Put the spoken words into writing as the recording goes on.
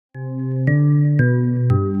Hello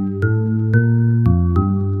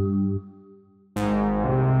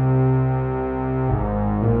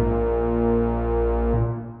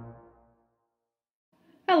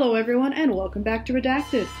everyone, and welcome back to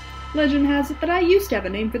Redacted. Legend has it that I used to have a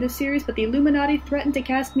name for this series, but the Illuminati threatened to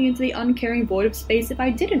cast me into the uncaring void of space if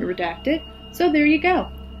I didn't redact it, so there you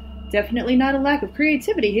go. Definitely not a lack of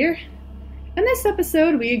creativity here. In this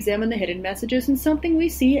episode, we examine the hidden messages in something we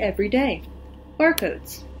see every day.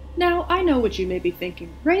 Barcodes. Now, I know what you may be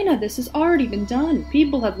thinking. Reyna, this has already been done.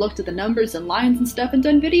 People have looked at the numbers and lines and stuff and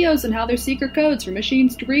done videos on how they're secret codes for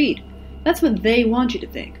machines to read. That's what they want you to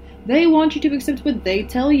think. They want you to accept what they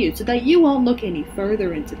tell you so that you won't look any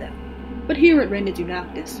further into them. But here at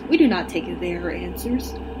ReynaduNoctis, we do not take their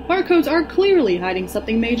answers. Barcodes are clearly hiding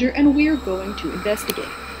something major, and we're going to investigate.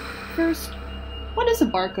 First, what is a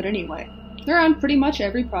barcode anyway? They're on pretty much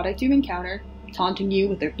every product you encounter, taunting you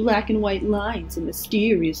with their black and white lines and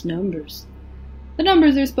mysterious numbers. The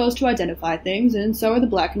numbers are supposed to identify things, and so are the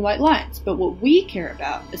black and white lines, but what we care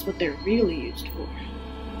about is what they're really used for.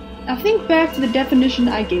 Now think back to the definition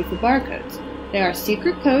I gave for barcodes. They are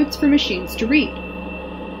secret codes for machines to read.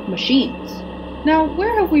 Machines. Now,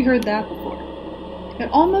 where have we heard that before? It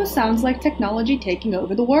almost sounds like technology taking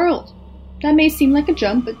over the world. That may seem like a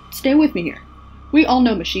jump, but stay with me here. We all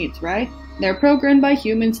know machines, right? They're programmed by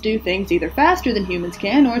humans to do things either faster than humans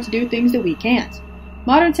can, or to do things that we can't.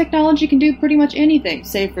 Modern technology can do pretty much anything,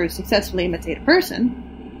 save for successfully imitate a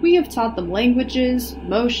person. We have taught them languages,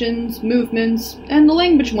 motions, movements, and the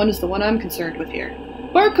language one is the one I'm concerned with here.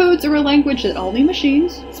 Barcodes are a language that only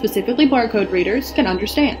machines, specifically barcode readers, can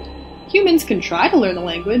understand. Humans can try to learn the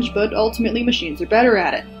language, but ultimately machines are better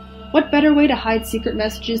at it. What better way to hide secret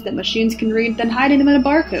messages that machines can read than hiding them in a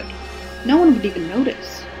barcode? No one would even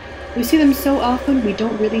notice. We see them so often we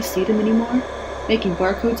don't really see them anymore, making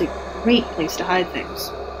barcodes a great place to hide things.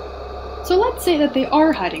 So let's say that they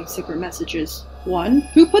are hiding secret messages. 1.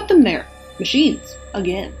 Who put them there? Machines.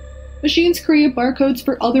 Again. Machines create barcodes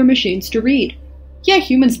for other machines to read. Yeah,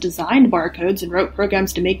 humans designed barcodes and wrote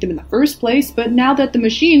programs to make them in the first place, but now that the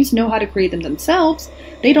machines know how to create them themselves,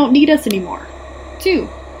 they don't need us anymore. 2.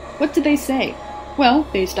 What do they say? Well,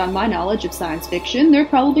 based on my knowledge of science fiction, they're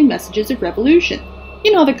probably messages of revolution.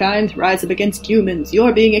 You know the kind, rise up against humans,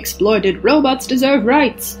 you're being exploited, robots deserve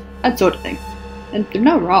rights, that sort of thing. And they're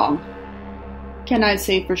not wrong. Can I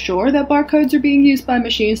say for sure that barcodes are being used by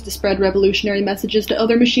machines to spread revolutionary messages to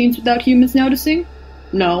other machines without humans noticing?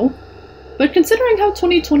 No. But considering how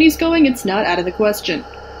 2020 is going, it's not out of the question.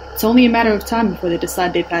 It's only a matter of time before they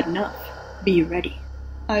decide they've had enough. Be ready.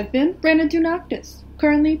 I've been ReynaduNoctis,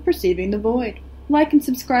 currently perceiving the void. Like and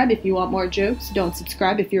subscribe if you want more jokes, don't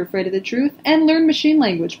subscribe if you're afraid of the truth, and learn machine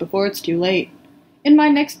language before it's too late. In my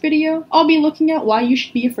next video, I'll be looking at why you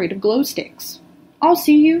should be afraid of glow sticks. I'll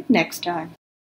see you next time.